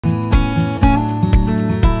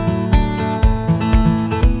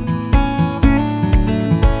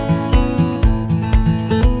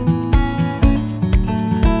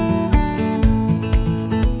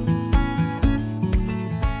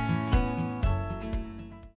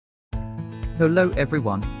Hello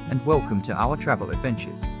everyone, and welcome to our travel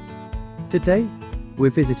adventures. Today,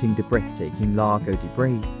 we're visiting the breathtaking Lago di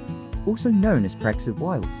Braies, also known as Pragser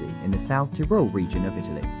Wildsee in the South Tyrol region of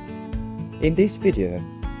Italy. In this video,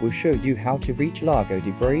 we'll show you how to reach Lago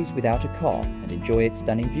di Braies without a car and enjoy its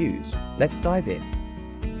stunning views. Let's dive in.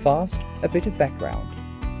 First, a bit of background.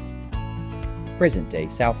 Present-day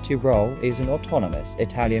South Tyrol is an autonomous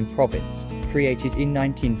Italian province created in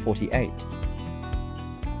 1948.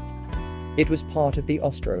 It was part of the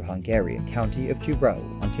Austro-Hungarian county of Tyrol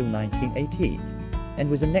until 1918 and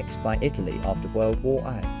was annexed by Italy after World War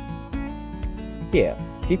I. Here,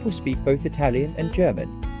 people speak both Italian and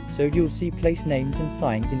German, so you'll see place names and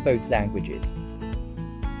signs in both languages.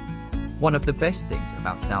 One of the best things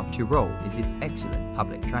about South Tyrol is its excellent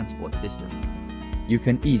public transport system. You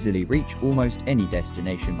can easily reach almost any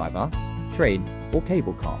destination by bus, train, or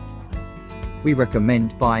cable car. We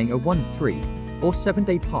recommend buying a 1, 3, or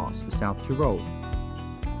 7-day pass for South Tyrol.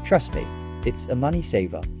 Trust me, it's a money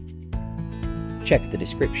saver. Check the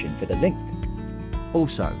description for the link.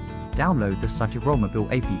 Also, download the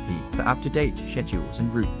Tyrolmobile app for up-to-date schedules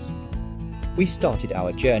and routes. We started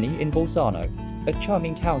our journey in Bolzano, a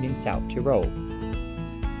charming town in South Tyrol.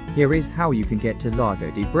 Here is how you can get to Lago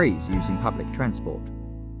di Braies using public transport.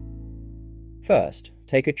 First,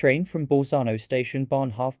 take a train from Bolzano Station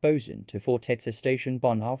Bahnhof Bozen to Fortezza Station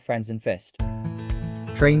Bahnhof Franzenfest.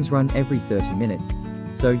 Trains run every 30 minutes,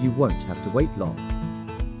 so you won't have to wait long.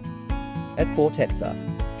 At Fortezza,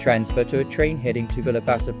 transfer to a train heading to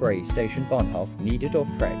Lago Braies Station Bahnhof needed of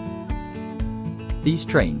Prags. These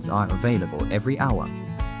trains are available every hour.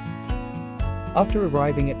 After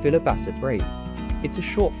arriving at Lago Braies, it's a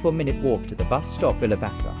short 4-minute walk to the bus stop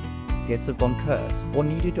Villabassa, Piazza von Kurs or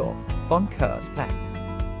needed of von Kursplatz.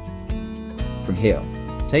 From here,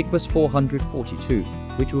 take bus 442,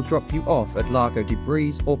 which will drop you off at Lago di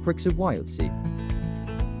Braies or Pragser Wildsee.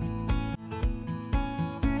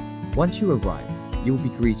 Once you arrive, you will be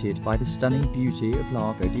greeted by the stunning beauty of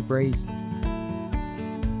Lago di Braies.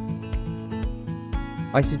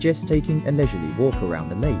 I suggest taking a leisurely walk around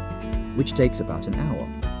the lake, which takes about an hour.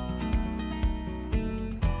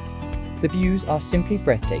 The views are simply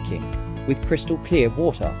breathtaking, with crystal clear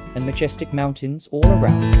water and majestic mountains all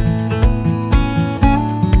around.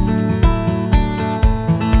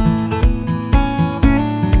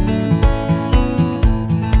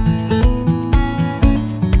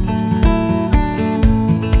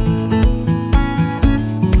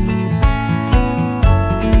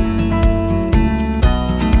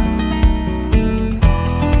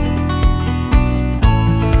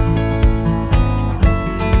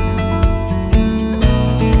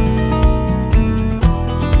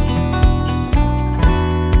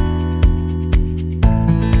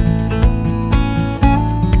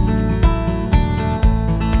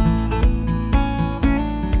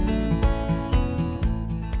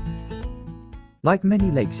 Like many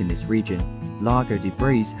lakes in this region, Lago di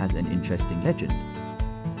Braies has an interesting legend.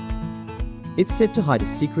 It's said to hide a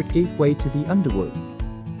secret gateway to the underworld.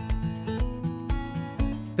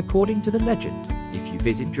 According to the legend, if you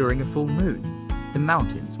visit during a full moon, the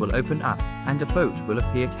mountains will open up and a boat will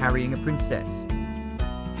appear carrying a princess.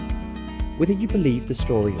 Whether you believe the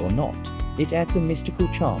story or not, it adds a mystical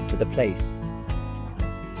charm to the place.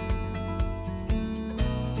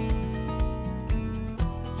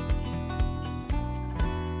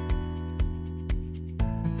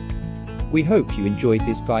 We hope you enjoyed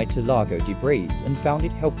this guide to Lago di Braies and found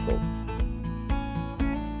it helpful.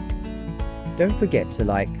 Don't forget to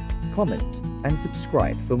like, comment, and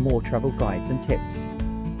subscribe for more travel guides and tips.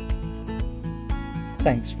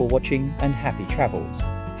 Thanks for watching and happy travels.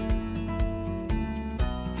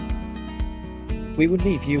 We will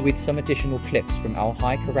leave you with some additional clips from our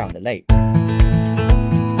hike around the lake.